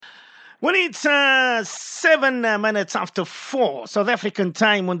Well, it's 7 minutes after 4 South African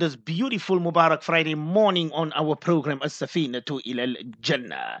time on this beautiful Mubarak Friday morning on our program Assafinatu Illal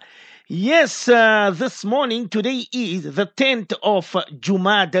Jannah. Yes, this morning, today is the 10th of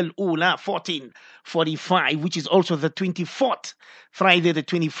Jumad al-Ula, 1445, which is also the 24th, Friday the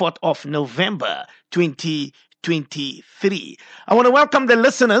 24th of November, 2023. I want to welcome the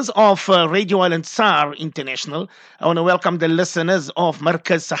listeners of Radio Al Ansar International. I want to welcome the listeners of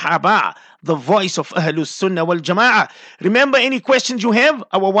Markaz Sahaba, the voice of Ahlus Sunnah wal Jama'ah. Remember, any questions you have,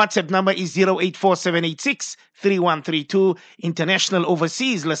 our WhatsApp number is 0847863132. International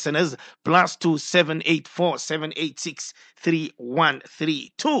overseas listeners,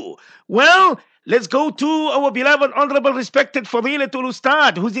 +27847863132. Well, let's go to our beloved, honorable, respected Fadilatul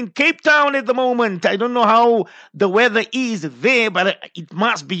Ustad, who's in Cape Town at the moment. I don't know how the weather is there, but it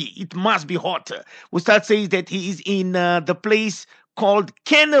must be hot. Ustad says that he is in the place called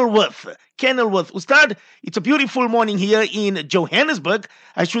Kenilworth. Ustad, it's a beautiful morning here in Johannesburg.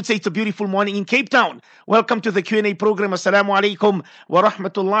 I should say it's a beautiful morning in Cape Town. Welcome to the Q&A program. Assalamu alaikum wa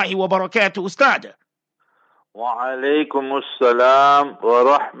rahmatullahi wa barakatuh, Ustad. وعليكم السلام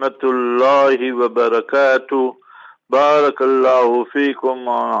ورحمة الله وبركاته. بارك الله فيكم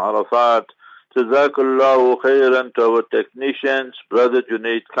on Arafat. Jazakallahu khairan to our technicians, Brother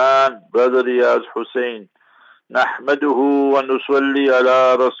Junaid Khan, Brother Riyaz Hussein. نحمده ونصلي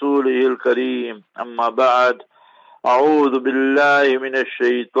على رسوله الكريم. أما بعد، أعوذ بالله من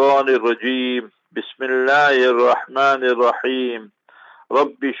الشيطان الرجيم. بسم الله الرحمن الرحيم.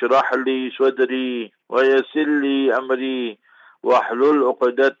 رب اشرح لي صدري ويسر لي أمري واحلل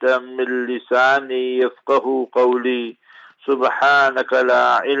عقدة من لساني يفقه قولي. سبحانك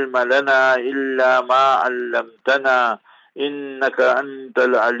لا علم لنا إلا ما علمتنا إنك أنت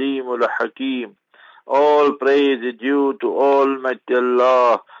العليم الحكيم. All praise is due to Almighty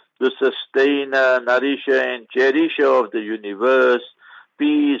Allah, the sustainer, nourisher and cherisher of the universe.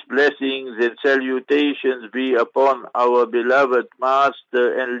 Peace, blessings and salutations be upon our beloved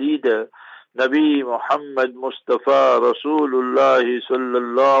master and leader, Nabi Muhammad Mustafa Rasulullah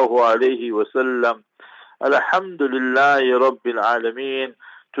sallallahu alayhi wa sallam. Alhamdulillahi Rabbil Alameen.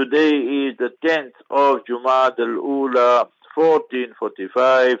 Today is the 10th of Jumad al-Ula,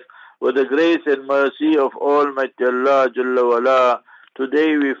 1445. With the grace and mercy of Almighty Allah Jalla wala,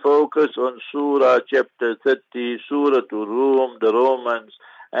 today we focus on Surah chapter 30, Surah to Rum, the Romans,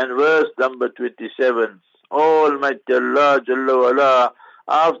 and verse number 27. Almighty Allah Jalla wala,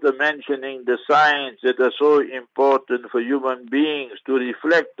 after mentioning the signs that are so important for human beings to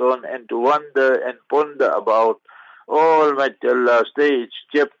reflect on and to wonder and ponder about, Almighty Allah states,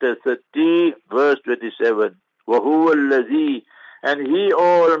 chapter 30, verse 27, وَهُوَ الَّذِي, and He,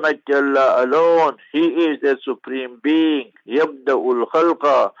 Almighty Allah alone, He is the Supreme Being, يَبْدَأُ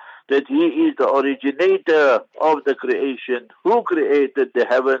الْخَلْقَ, that He is the originator of the creation, who created the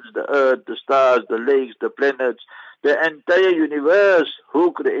heavens, the earth, the stars, the lakes, the planets, the entire universe,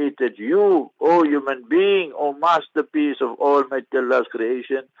 who created you, O human being, O masterpiece of Almighty Allah's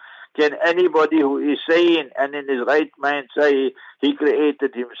creation. Can anybody who is sane and in his right mind say he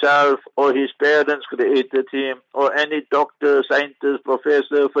created himself, or his parents created him, or any doctor, scientist,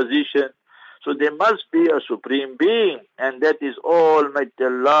 professor, physician? So there must be a supreme being, and that is Almighty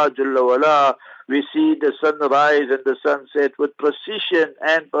Allah Jalla wala. We see the sunrise and the sunset with precision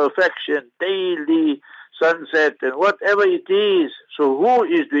and perfection, daily sunset and whatever it is. So who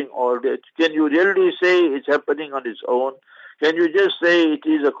is doing all that? Can you really say it's happening on its own? Can you just say it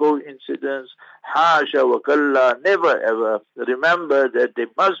is a coincidence? Hasha wa kalla, never ever. Remember that there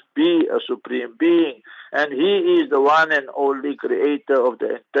must be a supreme being, and He is the one and only creator of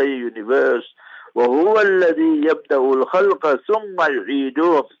the entire universe. وَهُوَ الَّذِي يَبْدَأُ الْخَلْقَ ثُمَّ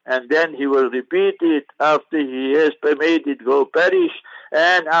يُعِيدُهُ, and then He will repeat it after He has made it go perish,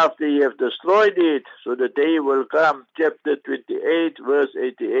 and after He has destroyed it. So the day will come, chapter 28, verse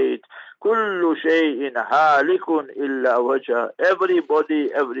 88. كُلُّ شَيْءٍ هَالِكٌ إِلَّا وَجْهَهُ,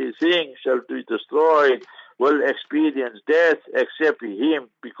 everybody, everything shall be destroyed, will experience death except Him,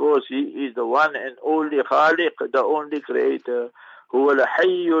 because He is the one and only Khaliq, the only creator. هُوَ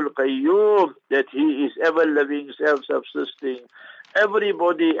الْحَيُّ الْقَيُّومُ, that He is ever-living, self-subsisting.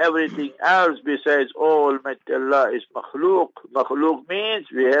 Everybody, everything else besides Almighty Allah is makhluk. Makhluk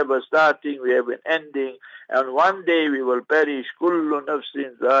means we have a starting, we have an ending, and one day we will perish. Kullu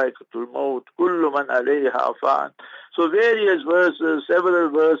nafsin za'iqatul maut, kullu man alayha fan. So various verses, several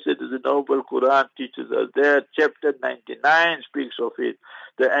verses in the Noble Quran teaches us that. Chapter 99 speaks of it.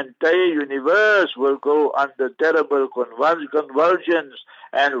 The entire universe will go under terrible convulsions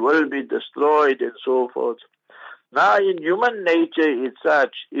and will be destroyed and so forth. Now in human nature it's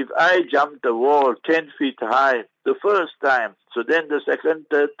such, if I jump the wall 10 feet high the first time, so then the second,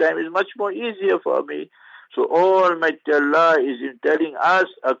 third time is much more easier for me. So Almighty Allah is telling us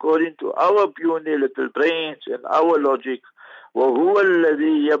according to our puny little brains and our logic, وَهُوَ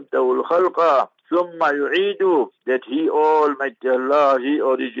الَّذِي يَبْدَأُ الْخَلْقَ ثُمَّ يُعِيدُ, that He, Almighty Allah, He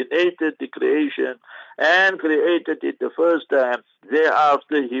originated the creation and created it the first time.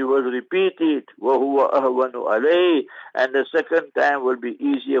 Thereafter He will repeat it, وَهُوَ أَهْوَنُ عَلَيْهِ, and the second time will be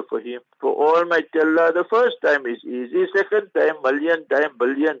easier for Him. For Almighty Allah, the first time is easy, second time, million time,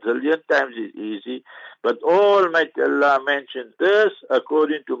 billion, zillion times is easy. But Almighty Allah mentioned this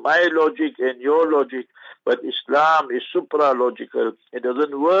according to my logic and your logic. But Islam is supra-logical. It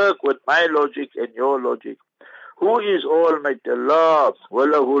doesn't work with my logic and your logic. Who is Almighty Allah?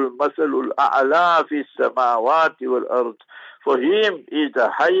 وَلَهُ الْمَثَلُ الْأَعْلَى فِي السَّمَاوَاتِ وَالْأَرْضِ. For Him is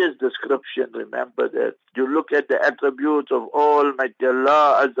the highest description. Remember that. You look at the attributes of Almighty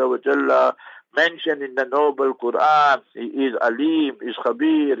Allah Azza wa Jalla mentioned in the noble Quran. He is Alim, He is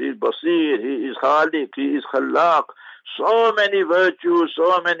Khabir, He is Basir, He is Khaliq, He is Khallaq. So many virtues,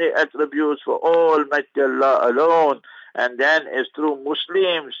 so many attributes for Almighty Allah alone. And then as through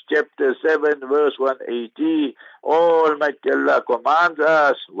Muslims, chapter 7, verse 180, Almighty Allah commands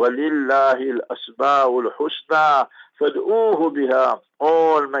us, وَلِلَّهِ الْأَسْمَاءُ الْحُسْنَى فَادْعُوهُ بِهَا.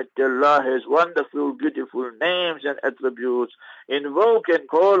 Almighty Allah has wonderful, beautiful names and attributes. Invoke and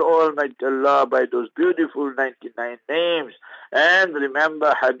call Almighty Allah by those beautiful 99 names. And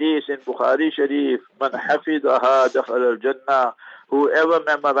remember hadith in Bukhari Sharif, Man hafidaha dakhal al-Jannah. Whoever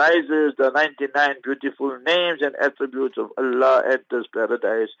memorizes the 99 beautiful names and attributes of Allah enters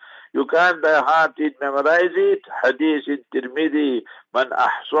paradise. You can't by heart it, memorize it. Hadith in Tirmidhi, Man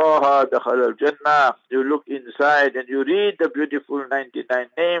ahsaha dakhal al-Jannah. You look inside and you read the beautiful 99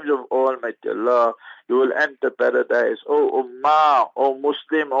 names of Almighty Allah. You will enter paradise. O Ummah, O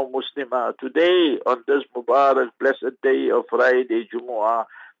Muslim, O Muslimah, today on this Mubarak blessed day of Friday, Jumu'ah,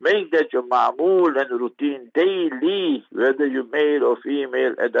 make that your ma'mul and routine daily, whether you male or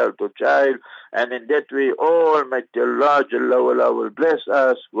female, adult or child, and in that way Almighty Allah Jalla wala will bless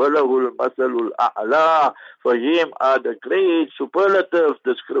us. وَلَهُ الْمَثَلُ الْأَعْلَى. For Him are the great superlative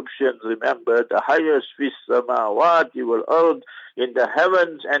descriptions. Remember, the highest فِي السَّمَاوَاتِ وَالْأَرْضِ, in the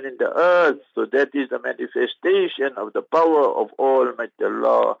heavens and in the earth. So that is the manifestation of the power of Almighty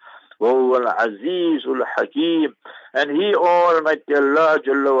Allah. وَهُوَ الْعَزِيزُ الْحَكِيمُ. And He, Almighty Allah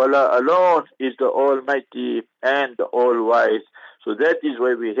Jalla wala alone, is the Almighty and the All-Wise. So that is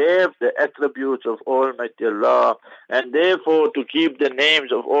why we have the attributes of Almighty Allah. And therefore, to keep the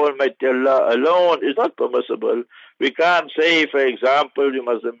names of Almighty Allah alone is not permissible. We can't say, for example, you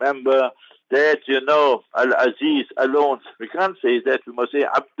must remember that, Al-Aziz alone. We can't say that. We must say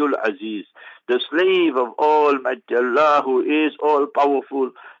Abdul Aziz, the slave of Almighty Allah who is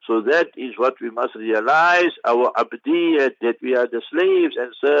all-powerful. So that is what we must realize, our abdiyat, that we are the slaves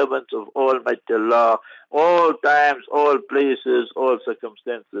and servants of Almighty Allah, all times, all places, all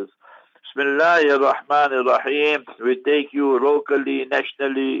circumstances. Bismillahir Rahmanir Rahim. We take you locally,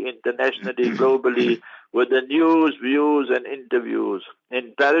 nationally, internationally, globally, with the news, views, and interviews.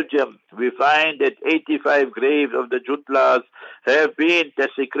 In Belgium, we find that 85 graves of the Jutlas have been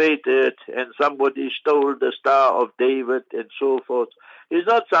desecrated, and somebody stole the Star of David, and so forth. It's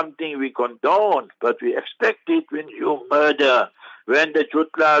not something we condone, but we expect it when you murder. When the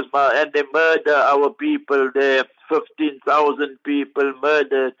Jutlas and they murder our people there, 15,000 people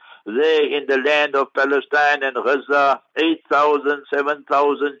murdered there in the land of Palestine and Gaza, 8,000,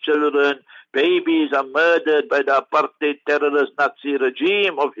 7,000 children, babies are murdered by the apartheid terrorist Nazi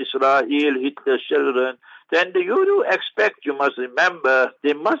regime of Israel, Hitler's children. Then you do expect, you must remember,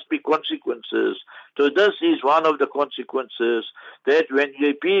 there must be consequences. So this is one of the consequences, that when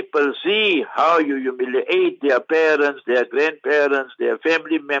the people see how you humiliate their parents, their grandparents, their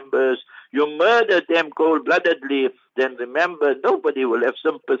family members, you murder them cold-bloodedly, then remember, nobody will have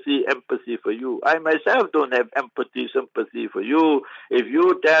sympathy, empathy for you. I myself don't have empathy, sympathy for you. If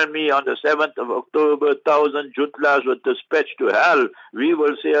you tell me on the 7th of October, 1,000 Jutlas were dispatched to hell, we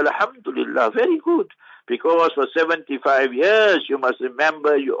will say, Alhamdulillah, very good. Because for 75 years, you must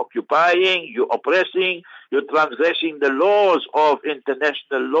remember, you're occupying, you're oppressing, you're transgressing the laws of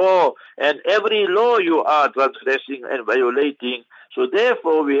international law, and every law you are transgressing and violating. So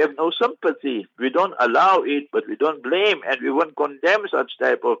therefore, we have no sympathy. We don't allow it, but we don't blame, and we won't condemn such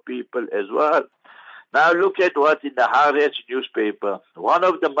type of people as well. Now look at what's in the Haaretz newspaper. One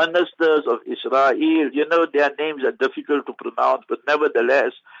of the ministers of Israel, you know their names are difficult to pronounce, but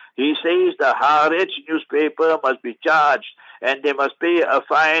nevertheless, he says the Haaretz newspaper must be charged and they must pay a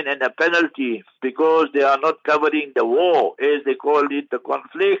fine and a penalty because they are not covering the war, as they call it, the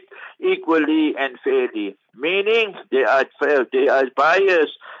conflict, equally and fairly. Meaning they are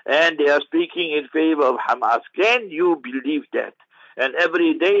biased and they are speaking in favor of Hamas. Can you believe that? And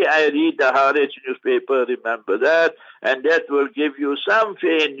every day I read the Haaretz newspaper, remember that, and that will give you some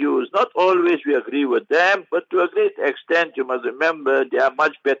fair news. Not always we agree with them, but to a great extent you must remember they are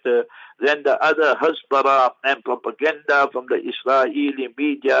much better than the other hasbara and propaganda from the Israeli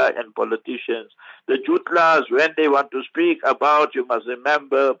media and politicians. The jutlas, when they want to speak about, you must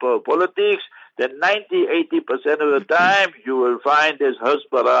remember, politics, then 90-80% of the time you will find this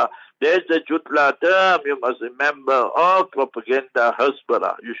hasbara. There's the jutla term, you must remember, of propaganda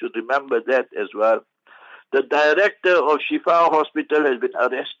hasbara. You should remember that as well. The director of Shifa Hospital has been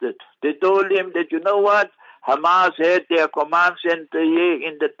arrested. They told him that, you know what, Hamas had their command center here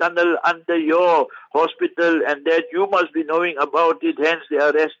in the tunnel under your hospital and that you must be knowing about it, hence they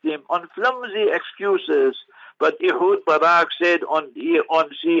arrest him on flimsy excuses. But Ehud Barak said on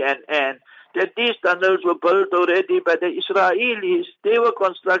CNN that these tunnels were built already by the Israelis. They were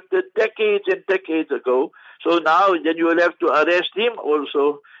constructed decades and decades ago. So now then you will have to arrest him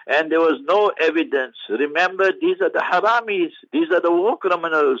also. And there was no evidence. Remember, these are the haramis. These are the war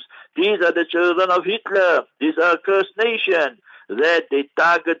criminals. These are the children of Hitler. These are a cursed nation. That they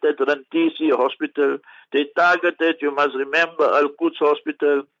targeted Rantisi Hospital. They targeted, you must remember, Al-Quds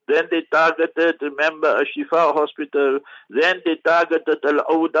Hospital. Then they targeted, remember, a Shifa Hospital. Then they targeted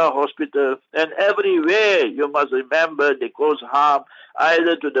Al-Auda Hospital. And everywhere, you must remember, they cause harm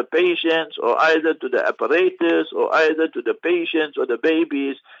either to the patients or either to the apparatus or either to the patients or the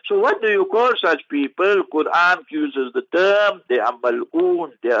babies. So what do you call such people? Quran uses the term, they are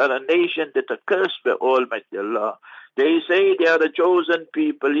mal'oon. They are a nation that are cursed by Almighty Allah. They say they are the chosen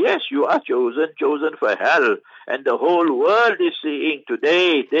people. Yes, you are chosen for hell. And the whole world is seeing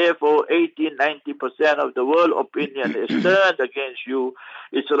today. Therefore, 80-90% of the world opinion is turned against you.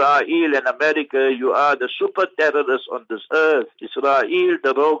 Israel and America, you are the super terrorists on this earth. Israel,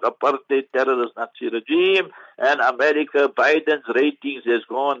 the rogue apartheid terrorist Nazi regime. And America, Biden's ratings has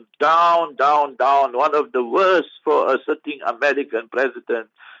gone down. One of the worst for a sitting American president.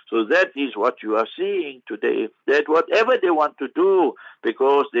 So that is what you are seeing today, that whatever they want to do,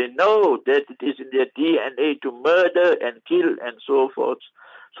 because they know that it is in their DNA to murder and kill and so forth.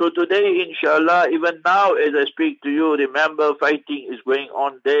 So today, inshallah, even now as I speak to you, remember fighting is going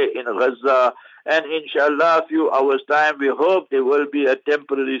on there in Gaza. And inshallah, a few hours' time, we hope there will be a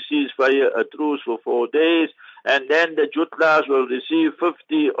temporary ceasefire, a truce for 4 days. And then the Jutlas will receive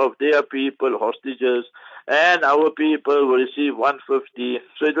 50 of their people, hostages, and our people will receive 150.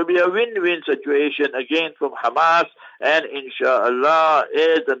 So it will be a win-win situation again from Hamas. And inshallah,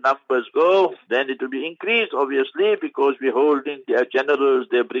 as the numbers go, then it will be increased, obviously, because we're holding their generals,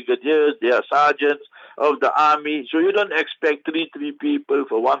 their brigadiers, their sergeants of the army. So you don't expect three people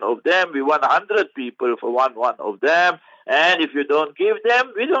for one of them. We want 100 people for one of them. And if you don't give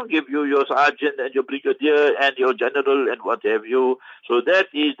them, we don't give you your sergeant and your brigadier and your general and what have you. So that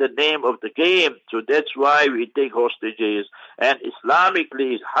is the name of the game. So that's why we take hostages. And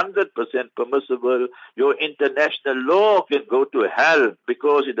Islamically is 100% permissible. Your international law can go to hell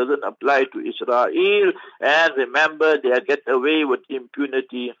because it doesn't apply to Israel. And remember, they get away with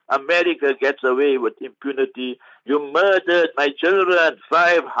impunity. America gets away with impunity. You murdered my children,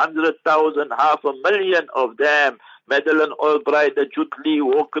 500,000, 500,000 of them. Madeleine Albright, the Jutli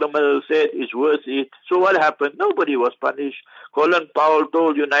war criminal, said it's worth it. So what happened? Nobody was punished. Colin Powell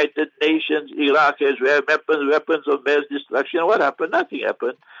told United Nations Iraq has weapons of mass destruction. What happened? Nothing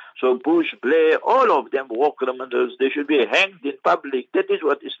happened. So Bush, Blair, all of them war criminals. They should be hanged in public. That is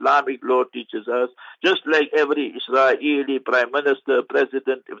what Islamic law teaches us. Just like every Israeli prime minister,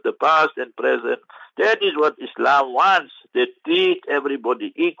 president of the past and present. That is what Islam wants. They treat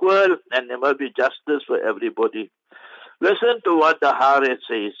everybody equal and there must be justice for everybody. Listen to what the Haaretz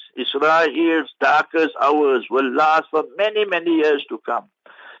says. Israel's darkest hours will last for many, many years to come.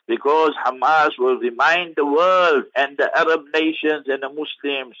 Because Hamas will remind the world and the Arab nations and the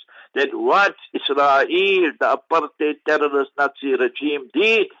Muslims that what Israel, the apartheid terrorist Nazi regime,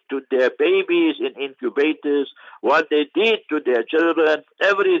 did to their babies in incubators, what they did to their children,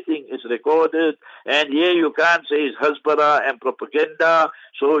 everything is recorded. And here you can't say it's Hezbollah and propaganda.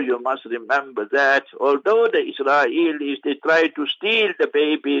 So you must remember that although the Israelis, they try to steal the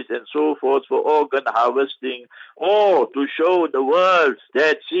babies and so forth for organ harvesting, or to show the world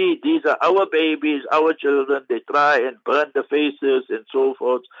that, see, see, these are our babies, our children. They try and burn the faces and so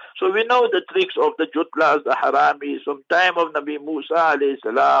forth. So we know the tricks of the Jutlas, the Haramis. From time of Nabi Musa alayhi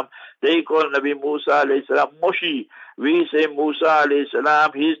salam, they call Nabi Musa alayhi salam Moshi. We say Musa alayhi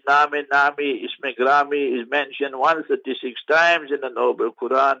salam, his Nami Nami, Isme Grami is mentioned 136 times in the Noble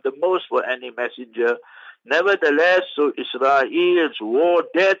Quran, the most for any messenger. Nevertheless, so Israel's war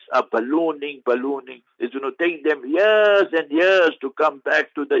debts are ballooning. It's going to take them years and years to come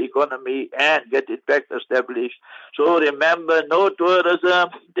back to the economy and get it back established. So remember, no tourism,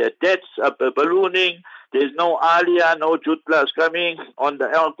 their debts are ballooning. There's no Aliyah, no Jutlas coming. On the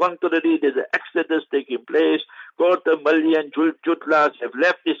contrary, there's an exodus taking place. 250,000 Jutlas have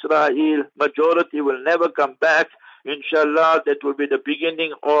left Israel. Majority will never come back. Inshallah, that will be the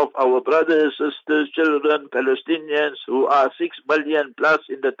beginning of our brothers, sisters, children, Palestinians who are 6 million plus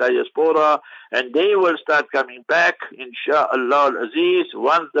in the diaspora, and they will start coming back, inshallah al-Aziz,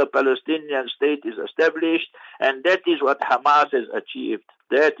 once the Palestinian state is established, and that is what Hamas has achieved.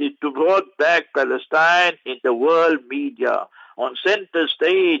 That is to bring back Palestine in the world media. On center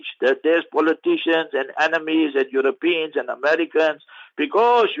stage, that there's politicians and enemies and Europeans and Americans.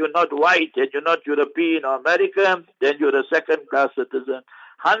 Because you're not white and you're not European or American, then you're a second-class citizen.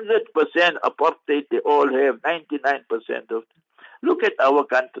 100% apartheid they all have, 99% of them. Look at our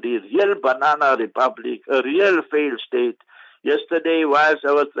country, real banana republic, a real failed state. Yesterday, whilst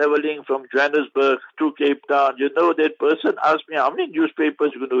I was traveling from Johannesburg to Cape Town, that person asked me, how many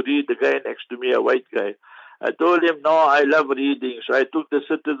newspapers you going to read? The guy next to me, a white guy. I told him, no, I love reading. So I took the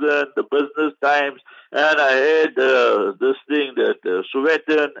Citizen, the Business Times, and I had the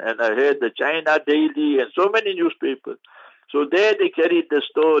Sowetan, and I had the China Daily, and so many newspapers. So there they carried the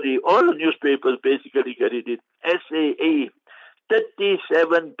story. All the newspapers basically carried it. SAA,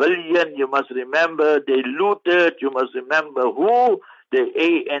 37 billion, you must remember. They looted, you must remember who? The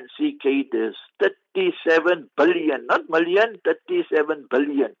ANC cadres. 37 billion, not million, 37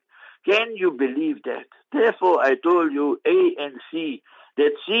 billion. Can you believe that? Therefore, I told you ANC.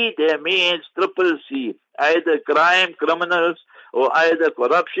 That C there means triple C. Either crime, criminals, or either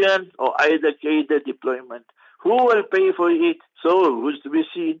corruption, or either cadre deployment. Who will pay for it? So, who's to be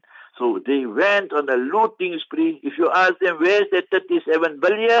seen? So they went on a looting spree. If you ask them, where's that 37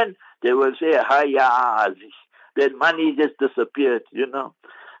 billion? They will say, Hatia. That money just disappeared,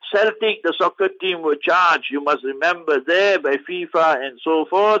 Celtic, the soccer team, were charged, you must remember, there by FIFA and so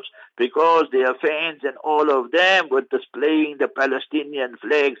forth, because their fans and all of them were displaying the Palestinian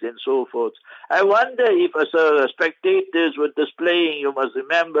flags and so forth. I wonder if as spectators were displaying, you must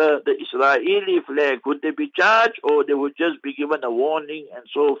remember, the Israeli flag, would they be charged or they would just be given a warning and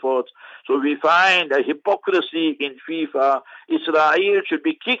so forth? So we find a hypocrisy in FIFA. Israel should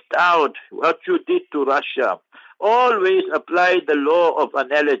be kicked out, what you did to Russia. Always apply the law of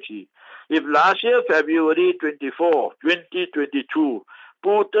analogy. If last year, February 24, 2022,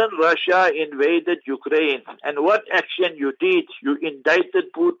 Putin, Russia invaded Ukraine, and what action you did, you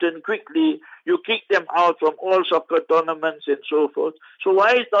indicted Putin quickly, you kicked them out from all soccer tournaments and so forth. So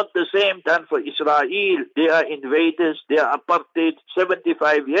why is not the same done for Israel? They are invaders, they are apartheid,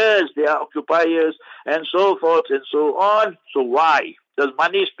 75 years, they are occupiers, and so forth and so on. So why? Does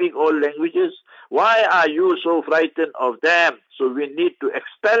money speak all languages? Why are you so frightened of them? So we need to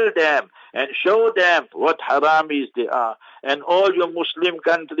expel them and show them what haramis they are. And all your Muslim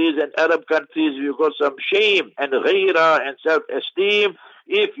countries and Arab countries, you've got some shame and ghaira and self-esteem.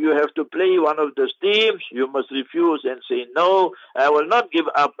 If you have to play one of those teams, you must refuse and say, no, I will not give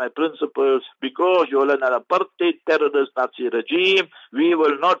up my principles because you're an apartheid terrorist Nazi regime. We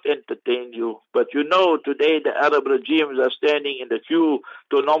will not entertain you. But today the Arab regimes are standing in the queue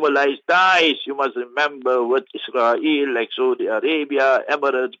to normalize ties. You must remember with Israel, like Saudi Arabia,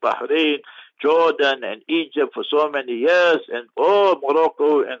 Emirates, Bahrain, Jordan and Egypt for so many years, and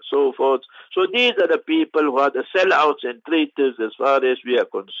Morocco and so forth. So these are the people who are the sellouts and traitors as far as we are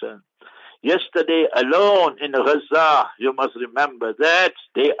concerned. Yesterday alone in Gaza, you must remember that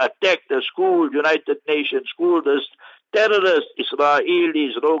they attacked the school, United Nations school, this terrorist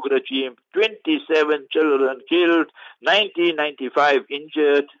Israelis rogue regime, 27 children killed, 1995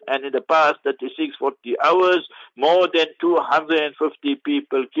 injured, and in the past 40 hours, more than 250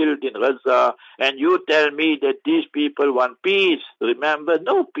 people killed in Gaza. And you tell me that these people want peace. Remember,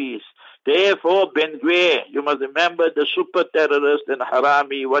 no peace. Therefore, Ben Gvir, you must remember the super terrorist and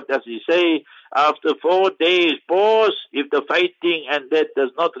Harami, what does he say? After 4 days, pause. If the fighting and that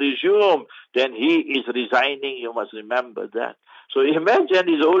does not resume, then he is resigning. You must remember that. So imagine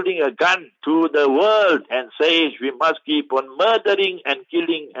he's holding a gun to the world and says we must keep on murdering and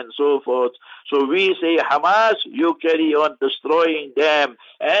killing and so forth. So we say, Hamas, you carry on destroying them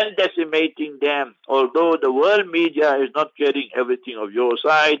and decimating them. Although the world media is not carrying everything of your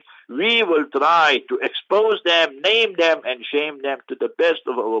side, we will try to expose them, name them, and shame them to the best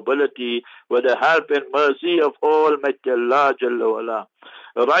of our ability with the help and mercy of Almighty Allah Jalla wa'ala.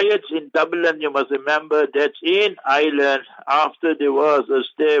 Riots in Dublin, you must remember, that's in Ireland after there was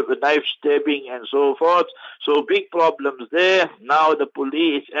a knife stabbing and so forth. So big problems there. Now the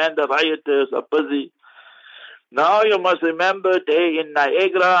police and the rioters are busy. Now you must remember day in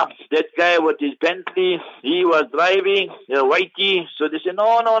Niagara, that guy with his Bentley, he was driving, whitey. So they said,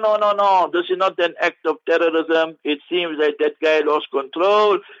 no, this is not an act of terrorism. It seems like that guy lost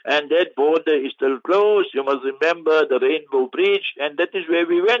control and that border is still closed. You must remember the Rainbow Bridge, and that is where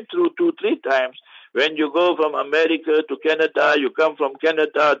we went through 2-3 times. When you go from America to Canada, you come from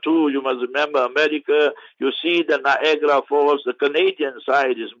Canada to, you must remember, America, you see the Niagara Falls. The Canadian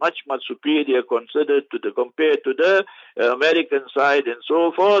side is much, much superior compared to the American side and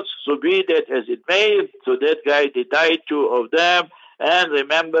so forth. So be that as it may, so that guy, they died, 2 of them. And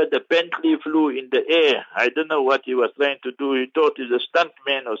remember, the Bentley flew in the air. I don't know what he was trying to do. He thought he's a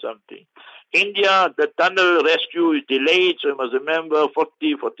stuntman or something. India, the tunnel rescue is delayed, so you must remember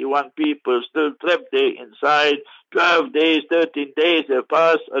 41 people still trapped there inside. 12 days, 13 days have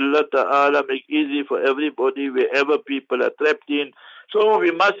passed. Allah Ta'ala make easy for everybody wherever people are trapped in. So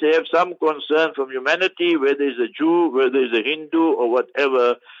we must have some concern from humanity, whether it's a Jew, whether it's a Hindu or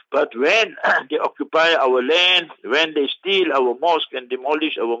whatever. But when they occupy our land, when they steal our mosque and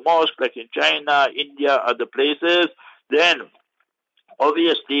demolish our mosque, like in China, India, other places, then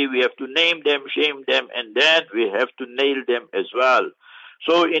obviously we have to name them, shame them, and then we have to nail them as well.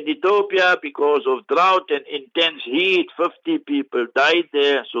 So in Ethiopia, because of drought and intense heat, 50 people died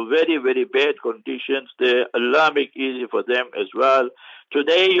there. So very, very bad conditions there. Allah make easy for them as well.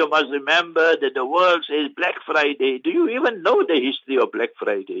 Today you must remember that the world says Black Friday. Do you even know the history of Black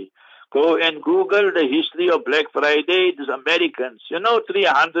Friday? Go and Google the history of Black Friday. These Americans,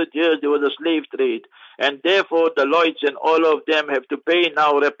 300 years there was a slave trade. And therefore the Lloyds and all of them have to pay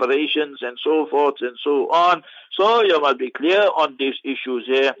now reparations and so forth and so on. So you must be clear on these issues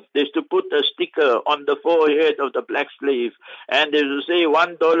here. There's to put a sticker on the forehead of the black slave. And there's to say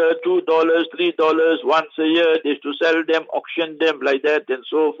 $1, $2, $3 once a year. There's to sell them, auction them like that and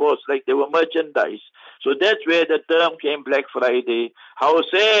so forth, like they were merchandise. So that's where the term came, Black Friday. How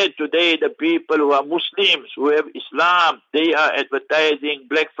sad today the people who are Muslims, who have Islam, they are advertising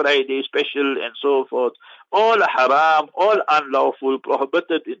Black Friday special and so forth. All haram, all unlawful,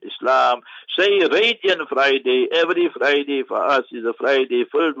 prohibited in Islam. Say Radiant Friday. Every Friday for us is a Friday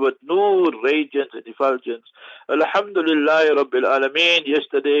filled with noor, radiance and effulgence. Alhamdulillah Rabbil Alameen.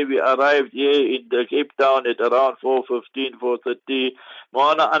 Yesterday we arrived here in the Cape Town at around 4:15, 4:30.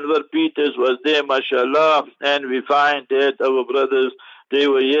 Moulana Anwar Peters was there, mashallah, and we find that our brothers, they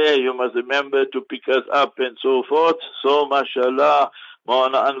were here, you must remember, to pick us up and so forth. So mashallah,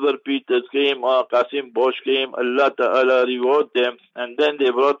 Moulana Anwar Peters came, Qasim Bosch came, Allah Ta'ala reward them. And then they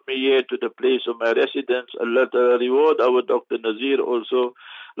brought me here to the place of my residence. Allah Ta'ala reward our Dr. Nazir also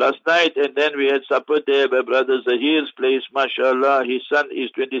last night. And then we had supper there by Brother Zahir's place, mashallah. His son is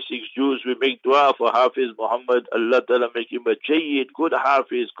 26 Jews. We make dua for Hafiz Muhammad. Allah Ta'ala make him a Jayyid, good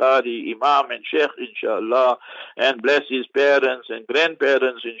Hafiz, Qari, Imam and Sheikh, inshallah. And bless his parents and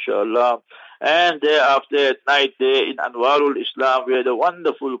grandparents, inshallah. And thereafter at night there in Anwarul Islam, we had a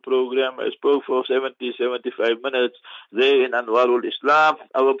wonderful program. I spoke for 75 minutes there in Anwarul Islam.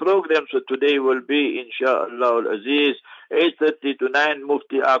 Our programs for today will be, inshallah al-Aziz, 8:30 to 9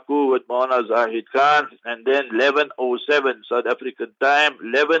 Mufti Aku with Moulana Zahid Khan, and then 11:07 South African time,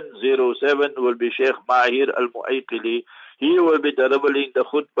 11:07 will be Sheikh Mahir Al-Mu'ayqili. He will be delivering the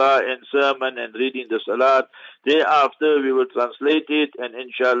khutbah and sermon and reading the salat. Thereafter, we will translate it and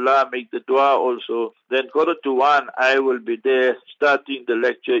inshallah make the dua also. Then 1:45, I will be there starting the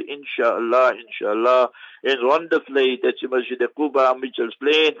lecture, inshallah, in Rondaflay, that's in Masjid Quba, Mitchell's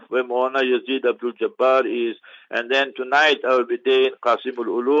Plain, where Moulana Yazid Abdul Jabbar is. And then tonight, I will be there in Qasimul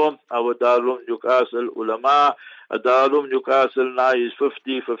Ulum, our Darul Newcastle Ulama. Darul Newcastle now is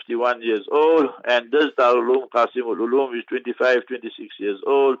 51 years old, and this Darul Qasimul Ulum is 25, 26 years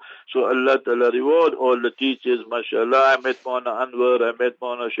old. So Allah Ta'ala reward all the teachers, mashallah. I met Moulana Anwar, I met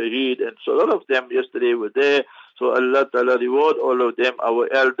Moulana Shaheed, and so a lot of them yesterday were there. So Allah Ta'ala reward all of them.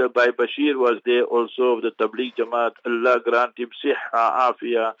 Our elder Bhai Bashir was there also of the Tabligh Jamaat. Allah grant him Sihha,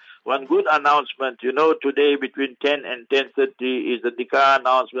 Afia. One good announcement, today between 10 and 10:30 is the Nikah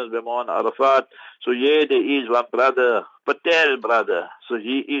announcement by Moulana Arafat. So yeah, there is one brother, Patel brother. So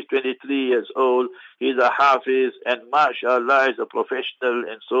he is 23 years old. He's a Hafiz and mashallah is a professional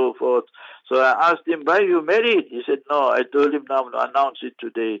and so forth. So I asked him, why you married? He said, no, I told him now I'm going to announce it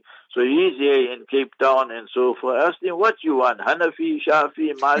today. So he's here in Cape Town and so forth. I asked him, what you want? Hanafi,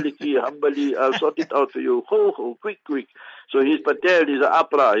 Shafi, Maliki, Hanbali, I'll sort it out for you. Quick. So he's Patel, he's an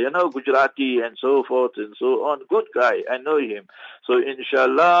Apra, Gujarati and so forth and so on. Good guy, I know him. So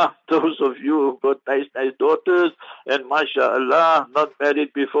inshallah, those of you who've got nice daughters and mashallah, not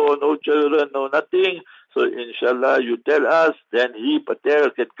married before, no children, no nothing. So inshallah, you tell us, then he, Patel,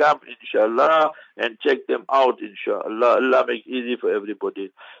 can come inshallah and check them out inshallah. Allah make easy for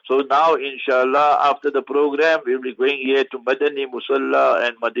everybody. So now inshallah, after the program, we'll be going here to Madani Musalla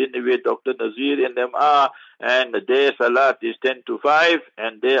and Madini where Dr. Nazir and them are, and their salat is 10 to 5,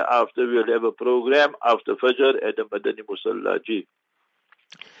 and thereafter we'll have a program after Fajr at the Madani Musalla. Ji.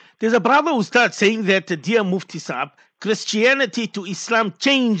 There's a brother who starts saying that, dear Mufti Saab, Christianity to Islam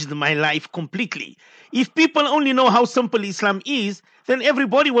changed my life completely. If people only know how simple Islam is, then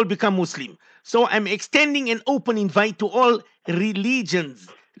everybody will become Muslim. So I'm extending an open invite to all religions.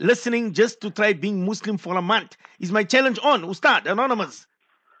 Listening just to try being Muslim for a month is my challenge on. Ustad, Anonymous.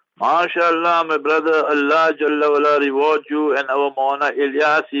 MashaAllah, my brother, Allah Jalla wala reward you. And our Moulana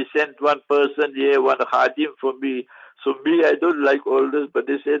Ilyas, he sent one person here, one khadim for me. So me, I don't like all this, but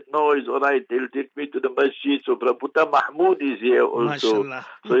they said, no, it's all right. They'll take me to the masjid. So Prabhuta Mahmood is here also. MashaAllah.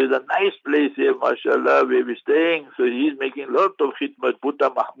 So it's a nice place here, mashallah, where we're staying. So he's making a lot of khidmat,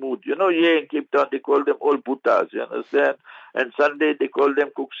 Bhuta Mahmood. Here in Cape Town, they call them all Bhutas, you understand? And Sunday, they call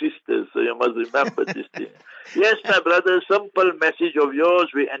them cook sisters. So you must remember this thing. Yes, my brother, simple message of yours.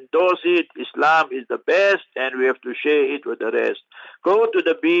 We endorse it. Islam is the best, and we have to share it with the rest. Go to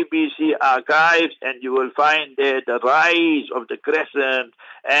the BBC archives, and you will find there the rise of the crescent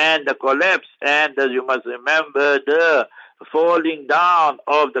and the collapse, and as you must remember, the falling down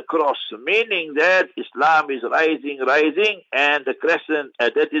of the cross, meaning that Islam is rising, and the crescent,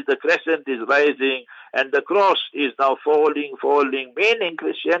 the crescent is rising, and the cross is now falling, meaning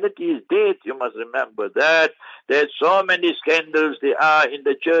Christianity is dead. You must remember that. There's so many scandals there are in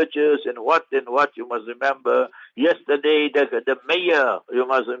the churches and what, you must remember. Yesterday, the mayor, you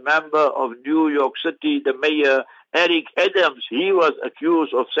must remember, of New York City, the mayor, Eric Adams, he was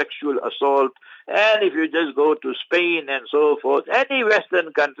accused of sexual assault. And if you just go to Spain and so forth, any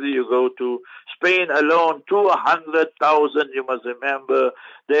Western country you go to, Spain alone, 200,000, you must remember,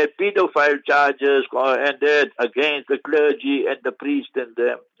 there are pedophile charges and that against the clergy and the priest and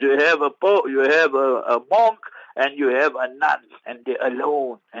them. You have a monk and you have a nun, and they're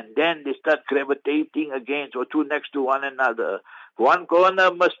alone, and then they start gravitating against or two next to one another. One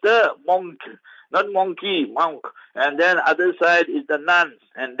corner, Mr. Monk, not monkey, monk. And then other side is the nuns.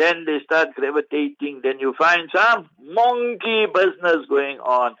 And then they start gravitating. Then you find some monkey business going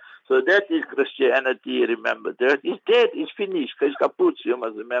on. So that is Christianity, remember. That is dead, it's finished. It's kaput, you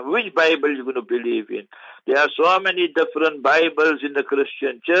must remember. Which Bible you're going to believe in? There are so many different Bibles in the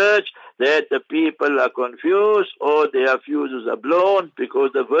Christian church that the people are confused, or their fuses are blown, because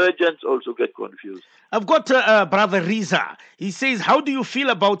the virgins also get confused. I've got Brother Riza. He says, how do you feel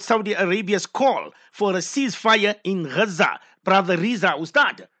about Saudi Arabia's call for a ceasefire in Gaza? Brother Riza,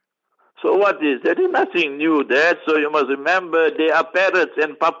 Ustad. So what is? There is nothing new there. So you must remember, they are parrots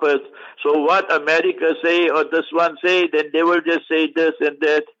and puppets. So what America say or this one say, then they will just say this and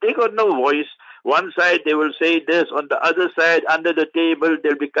that. They got no voice. One side they will say this, on the other side, under the table,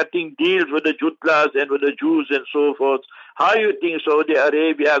 they'll be cutting deals with the Jutlas and with the Jews and so forth. How you think Saudi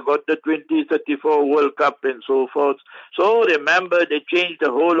Arabia got the 2034 World Cup and so forth? So remember, they changed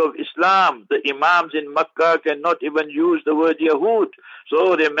the whole of Islam. The Imams in Makkah cannot even use the word Yahud.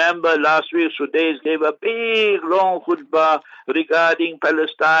 So remember, last week Sudais gave a big long khutbah regarding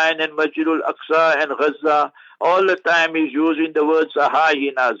Palestine and Masjidul Aqsa and Gaza. All the time he's using the word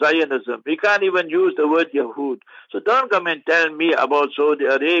Sahayina, Zionism. He can't even use the word Yahud. So don't come and tell me about Saudi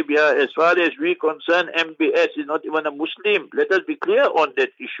Arabia. As far as we concern, MBS is not even a Muslim. Let us be clear on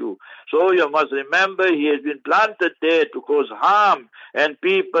that issue. So you must remember, he has been planted there to cause harm. And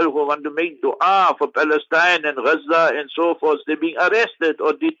people who want to make dua for Palestine and Gaza and so forth, they're being arrested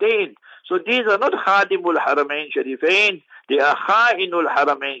or detained. So these are not Khadimul Haramain Sharifain. They are Kha'inul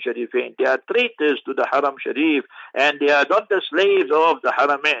Haramain Sharifain. They are traitors to the Haram Sharif. And they are not the slaves of the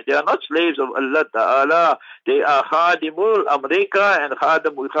Haramain. They are not slaves of Allah Ta'ala. They are Khadimul America and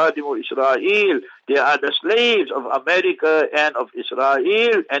Khadimul Israel. They are the slaves of America and of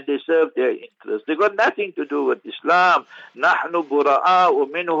Israel, and they serve their interests. They got nothing to do with Islam. نَحْنُ بُرَآءُ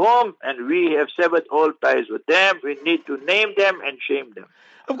مِنْهُمْ, and we have severed all ties with them. We need to name them and shame them.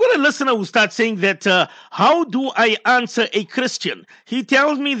 I've got a listener who starts saying that, how do I answer a Christian? He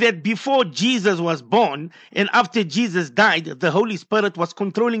tells me that before Jesus was born and after Jesus died, the Holy Spirit was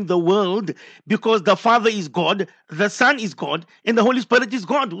controlling the world because the Father is God, the Son is God, and the Holy Spirit is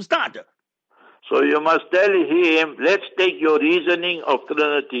God. Ustad. So you must tell him, let's take your reasoning of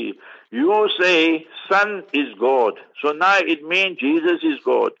Trinity. You say Son is God. So now it means Jesus is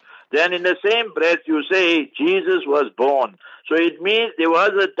God. Then in the same breath you say Jesus was born. So it means there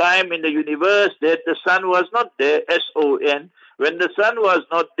was a time in the universe that the Son was not there, S-O-N. When the Son was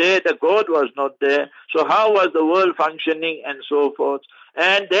not there, the God was not there. So how was the world functioning and so forth?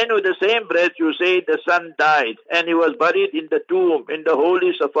 And then with the same breath you say the Son died and he was buried in the tomb, in the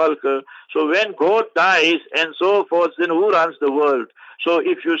holy sepulchre. So when God dies and so forth, then who runs the world? So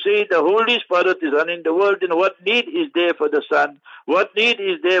if you say the Holy Spirit is running the world, then what need is there for the Son? What need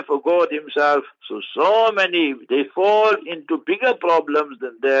is there for God himself? So many, they fall into bigger problems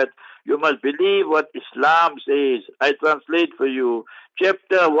than that. You must believe what Islam says. I translate for you.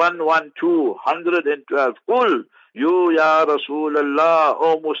 Chapter 112, 112. Qul, you Ya Rasulullah,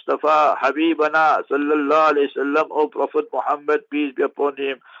 O Mustafa, Habibana, Sallallahu Alaihi Wasallam, O Prophet Muhammad, peace be upon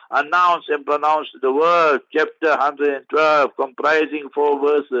him, announce and pronounce to the world. Chapter 112, comprising 4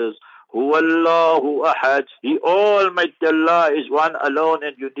 verses. Huwallahu Ahad, He Almighty Allah is one alone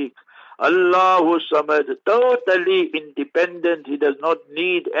and unique. Allahu Samad, totally independent. He does not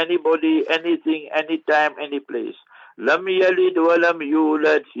need anybody, anything, anytime, any place. Lam yalid wa lam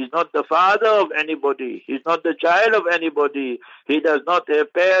yulad. He's not the father of anybody. He's not the child of anybody. He does not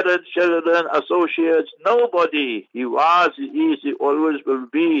have parents, children, associates, nobody. He was, he is, he always will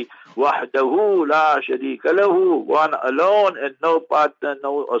be. Wahdahu la sharika lahu. One alone and no partner,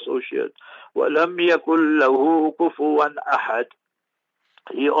 no associate. Wa lam yakul lahu kufuwan ahad.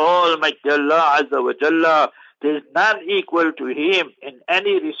 He Almighty Allah Azza wa Jalla, there is none equal to him in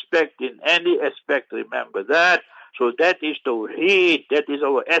any respect, in any aspect. Remember that. So that is Tawheed, that is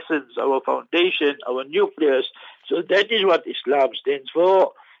our essence, our foundation, our nucleus. So that is what Islam stands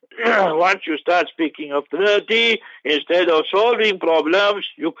for. Once you start speaking of Trinity, instead of solving problems,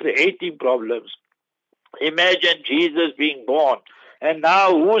 you're creating problems. Imagine Jesus being born. And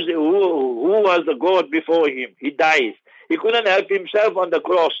now who was the God before him? He dies. He couldn't help himself on the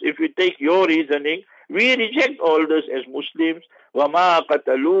cross. If you take your reasoning, we reject all this as Muslims. وَمَا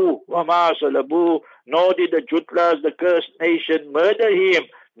قَتَلُوهُ وَمَا صَلَبُوهُ. Nor did the Jutlas, the cursed nation, murder him,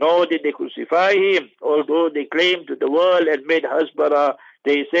 nor did they crucify him, although they claimed to the world and made hasbara.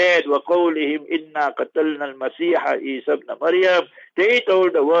 They said, وَقَوْلِهِمْ إِنَّا قَتَلْنَا الْمَسِيحَ عِيسَى ابْنَ مَرْيَمَ. They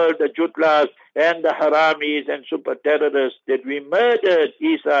told the world, the Jutlas and the Haramis and super terrorists, that we murdered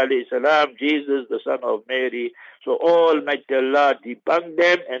Isa alayhi salam, Jesus, the son of Mary. So Almighty Allah debunked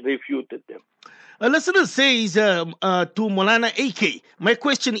them and refuted them. A listener says to Moulana AK, my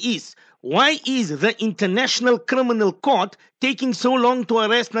question is, why is the International Criminal Court taking so long to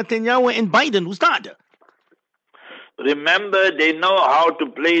arrest Netanyahu and Biden? Ustad? Remember, they know how to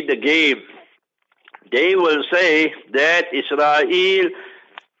play the game. They will say that Israel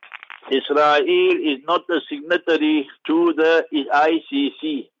is not a signatory to the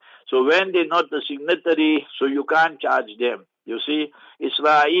ICC. So when they're not the signatory, so you can't charge them. You see,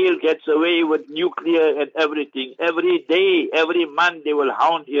 Israel gets away with nuclear and everything. Every day, every month, they will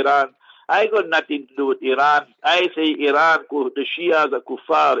hound Iran. I got nothing to do with Iran. I say Iran, the Shias are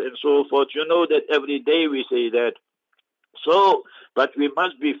kuffar and so forth. You know that every day we say that. So, but we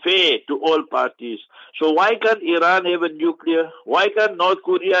must be fair to all parties. So why can't Iran have a nuclear? Why can't North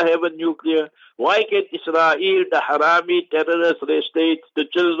Korea have a nuclear? Why can't Israel, the Harami terrorist state, the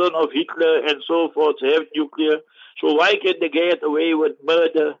children of Hitler and so forth have nuclear? So why can't they get away with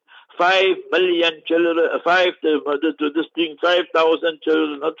murder? 5 million children, 5,000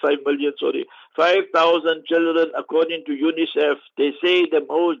 children, not 5 million, sorry, 5,000 children according to UNICEF. They say the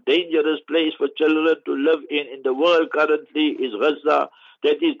most dangerous place for children to live in the world currently is Gaza.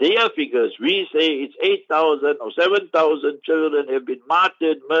 That is their figures. We say it's 8,000 or 7,000 children have been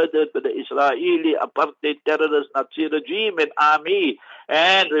martyred, murdered by the Israeli apartheid terrorist Nazi regime and army.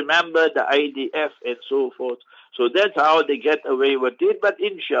 And remember the IDF and so forth. So that's how they get away with it. But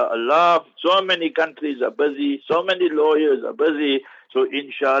inshallah, so many countries are busy, so many lawyers are busy. So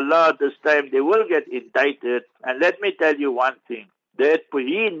inshallah, this time they will get indicted. And let me tell you one thing, that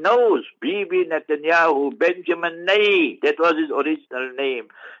he knows Bibi Netanyahu, Benjamin Ney, that was his original name.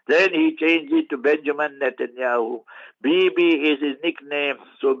 Then he changed it to Benjamin Netanyahu. Bibi is his nickname.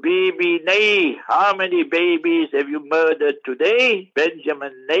 So Bibi Nay, how many babies have you murdered today?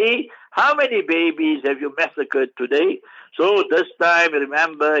 Benjamin Nay, how many babies have you massacred today? So this time,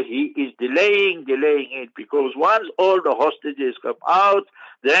 remember, he is delaying it, because once all the hostages come out,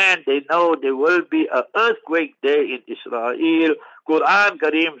 then they know there will be an earthquake there in Israel. Quran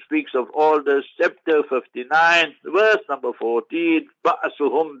Kareem speaks of all this, chapter 59, verse number 14,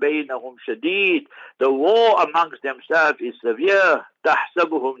 بَأْسُهُمْ بَيْنَهُمْ شَدِيد. The war amongst themselves is severe.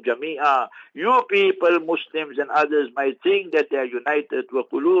 تَحْسَبُهُمْ جَمِيعًا. You people, Muslims and others, might think that they are united.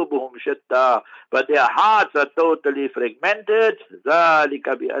 وَقُلُوبُهُمْ شَتَّى. But their hearts are totally fragmented. ذَلِكَ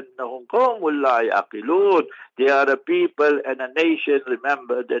بِأَنَّهُمْ قَوْمٌ لَا يَعْقِلُونَ. They are a people and a nation,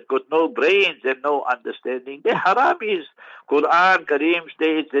 remember, that got no brains and no understanding. They're haramis. Quran Kareem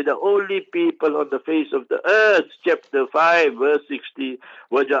states they're the only people on the face of the earth. Chapter 5, verse 60.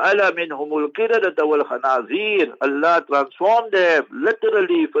 وَجَعَلَ مِنْهُمُ الْقِرَدَةَ وَالْخَنَازِيرَ. Allah transformed them,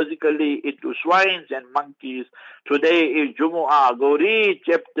 literally, physically, into swines and monkeys. Today is Jumu'ah. Go read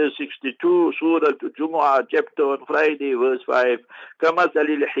chapter 62, Surah to Jumu'ah, chapter on Friday, verse 5. كَمَثَلِ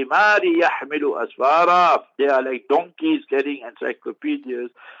الْحِمَارِ يَحْمِلُ أَسْفَارًا. They are like donkeys carrying encyclopedias.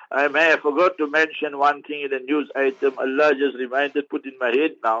 I forgot to mention one thing in the news item. Allah just reminded, put in my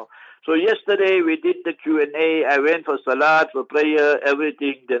head now. So yesterday we did the Q&A. I went for salat, for prayer,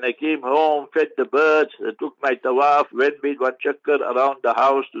 everything. Then I came home, fed the birds, took my tawaf, went made one chakkar around the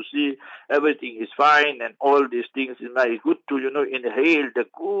house to see everything is fine and all these things. It's good to, inhale the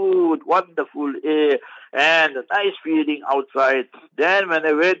good, wonderful air and a nice feeling outside. Then when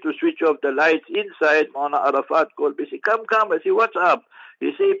I went to switch off the lights inside, Moulana Arafat called me, said, come. I said, what's up?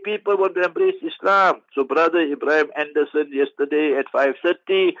 He said, people want to embrace Islam. So Brother Ibrahim Anderson yesterday at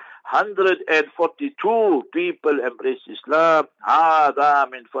 5:30, 142 people embraced Islam. هذا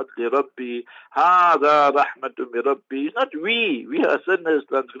من فضل ربي, هذا رحمة من ربي. It's not we. We are sinners,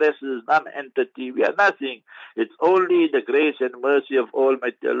 transgressors, non-entity. We are nothing. It's only the grace and mercy of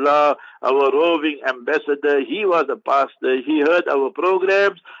Almighty Allah. Our roving ambassador, he was a pastor. He heard our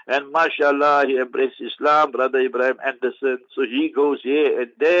programs and mashallah, he embraced Islam, Brother Ibrahim Anderson. So he goes here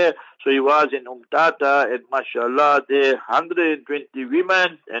and there. So he was in Umtata and mashallah, there 120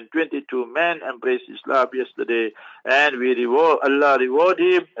 women and 22 men embraced Islam yesterday. And we Allah reward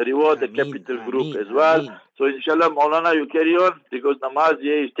him, reward the capital group as well. So inshallah, Moulana, you carry on, because namaz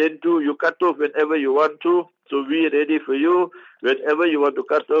here is 10-2. You cut off whenever you want to. So we are ready for you. Whenever you want to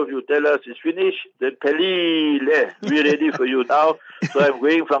cut off, you tell us it's finished. Then Palile, we're ready for you now. So I'm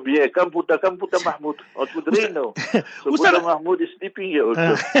going from here. Come Puta Mahmud. Or to the rain now. So Puta Mahmud is sleeping here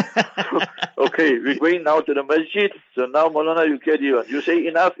also. Okay, we're going now to the masjid. So now, Moulana, you carry on. You say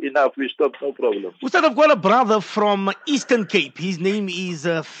enough. We stop, no problem. Ustad, I've got a brother from Eastern Cape. His name is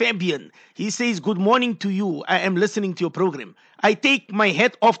Fabian. He says, good morning to you. I am listening to your program. I take my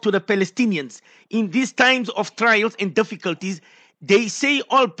hat off to the Palestinians. In these times of trials and difficulties, they say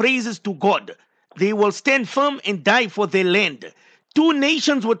all praises to God. They will stand firm and die for their land. Two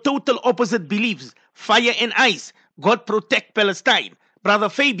nations with total opposite beliefs, fire and ice. God protect Palestine. Brother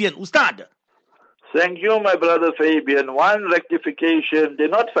Fabian, Ustad. Thank you, my brother Fabian. One rectification. They're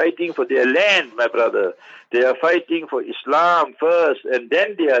not fighting for their land, my brother. They are fighting for Islam first and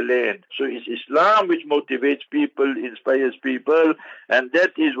then their land. So it's Islam which motivates people, inspires people, and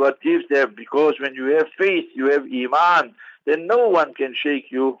that is what gives them. Because when you have faith, you have Iman, then no one can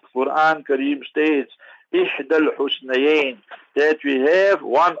shake you. Quran Kareem states, Ihdal Husnayain, that we have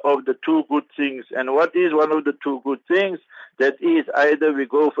one of the two good things. And what is one of the two good things? That is, either we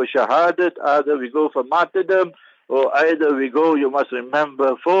go for shahadat, either we go for martyrdom, or either we go, you must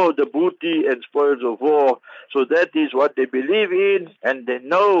remember, for the booty and spoils of war. So that is what they believe in, and they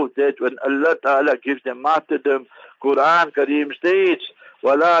know that when Allah Ta'ala gives them martyrdom, Quran Kareem states,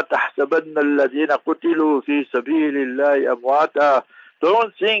 وَلَا تَحْسَبَنَّ الَّذِينَ قُتِلُوا فِي سَبِيلِ اللَّهِ أَمْوَاتًا.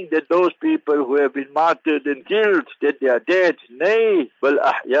 Don't think that those people who have been martyred and killed, that they are dead. Nay, بَلْ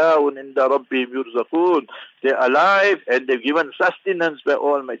أَحْيَاءٌ عِنْدَ رَبِّهِمْ يُرْزَقُونَ. They're alive and they're given sustenance by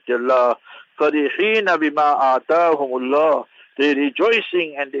Almighty Allah. فَرِحِينَ بِمَا آتَاهُمُ اللَّهُ. They're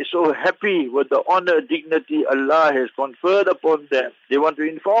rejoicing and they're so happy with the honor, dignity Allah has conferred upon them. They want to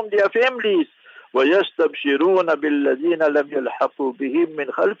inform their families. وَيَسْتَبْشِرُونَ بِالَّذِينَ لَمْ يَلْحَقُوا بِهِمْ مِنْ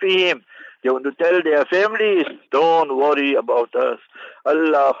خَلْفِهِمْ. They want to tell their families, don't worry about us.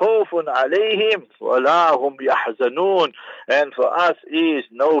 Allah khawfun alayhim wa la hum yahzanun. And for us is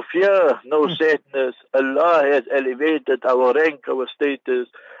no fear, no sadness. Allah has elevated our rank, our status.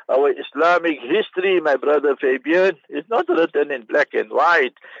 Our Islamic history, my brother Fabian, is not written in black and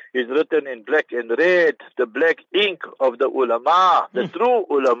white. It's written in black and red, the black ink of the ulama, the true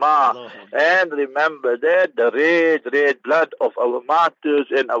ulama. And remember that, the red blood of our martyrs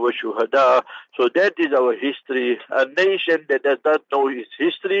and our shuhada. So that is our history. A nation that does not know its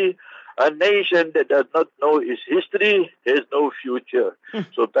history, a nation that does not know its history has no future.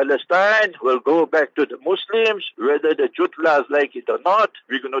 So Palestine will go back to the Muslims, whether the Jutlas like it or not.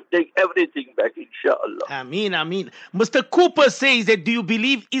 We're going to take everything back, inshallah. Ameen, Ameen. Mr. Cooper says that, do you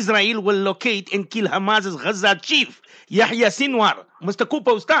believe Israel will locate and kill Hamas's Gaza chief, Yahya Sinwar? Mr.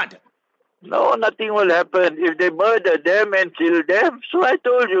 Cooper, Ustad. No, nothing will happen if they murder them and kill them. So I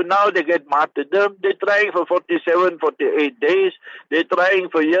told you, now they get martyrdom. They're trying for 47, 48 days. They're trying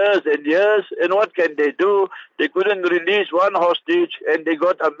for years and years. And what can they do? They couldn't release one hostage. And they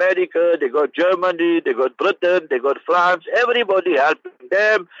got America, they got Germany, they got Britain, they got France. Everybody helping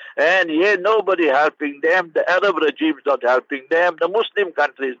them. And here, nobody helping them. The Arab regime is not helping them. The Muslim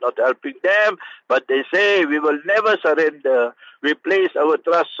country is not helping them. But they say, we will never surrender. We place our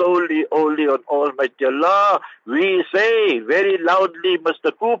trust solely only on Almighty Allah. We say very loudly,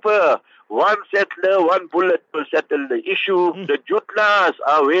 Mr. Cooper, one settler, one bullet will settle the issue. The Jutlas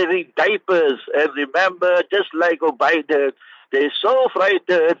are wearing diapers. And remember, just like Biden, they're so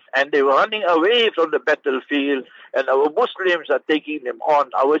frightened and they're running away from the battlefield. And our Muslims are taking them on.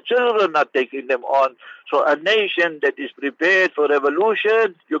 Our children are taking them on. So a nation that is prepared for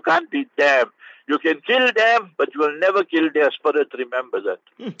revolution, you can't beat them. You can kill them, but you will never kill their spirit. Remember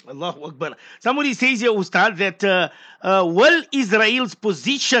that. Allahu Akbar. Somebody says here, Ustad, that will Israel's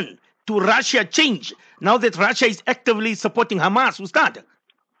position to Russia change now that Russia is actively supporting Hamas, Ustad?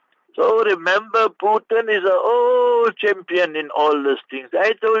 So remember, Putin is an old champion in all these things.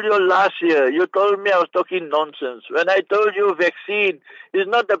 I told you last year, you told me I was talking nonsense. When I told you vaccine is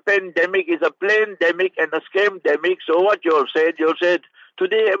not a pandemic, it's a plandemic and a scamdemic. So what you all said,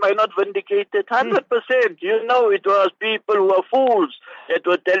 today, am I not vindicated? 100%. You know, it was people who are fools that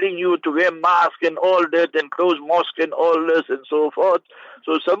were telling you to wear masks and all that and close mosque and all this and so forth.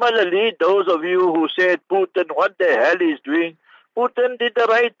 So similarly, those of you who said, Putin, what the hell is doing? Putin did the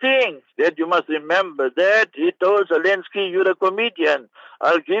right thing. That you must remember that. He told Zelensky, you're a comedian.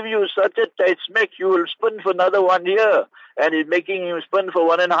 I'll give you such a tight smack, you will spin for another 1 year. And he's making him spin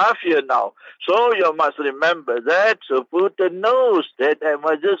for 1.5 years now. So you must remember that. So Putin knows that I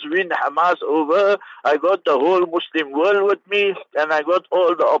must just win Hamas over. I got the whole Muslim world with me, and I got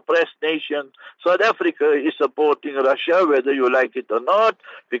all the oppressed nations. South Africa is supporting Russia, whether you like it or not,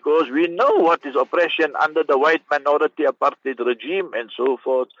 because we know what is oppression under the white minority apartheid regime and so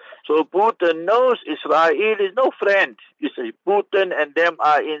forth. So Putin knows Israel is no friend. You see, Putin and them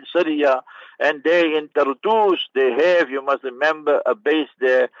are in Syria, and they in Tartus, they have, you must remember, a base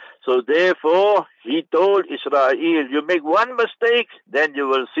there. So therefore, he told Israel, you make one mistake, then you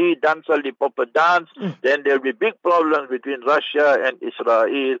will see Dansa Lipopa dance, then there will be big problems between Russia and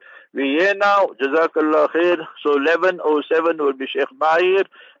Israel. We here now, Jazakallah khair. So 11:07 will be Sheikh Mahir,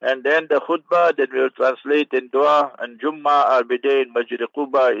 and then the khutbah, then we will translate in dua, and Jummah I'll be there in Masjid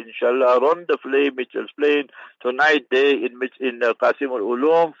Quba, inshallah, around the flame, Mitchell's Plain, tonight there in Qasim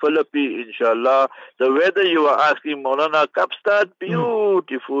al-Ulum, Philippi, inshallah. The weather you are asking, Moulana, Kapstad,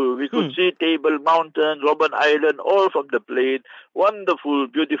 beautiful. We could see Table Mountain, Robben Island, all from the plain. Wonderful,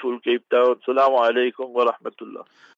 beautiful Cape Town. Assalamu alaikum wa rahmatullah.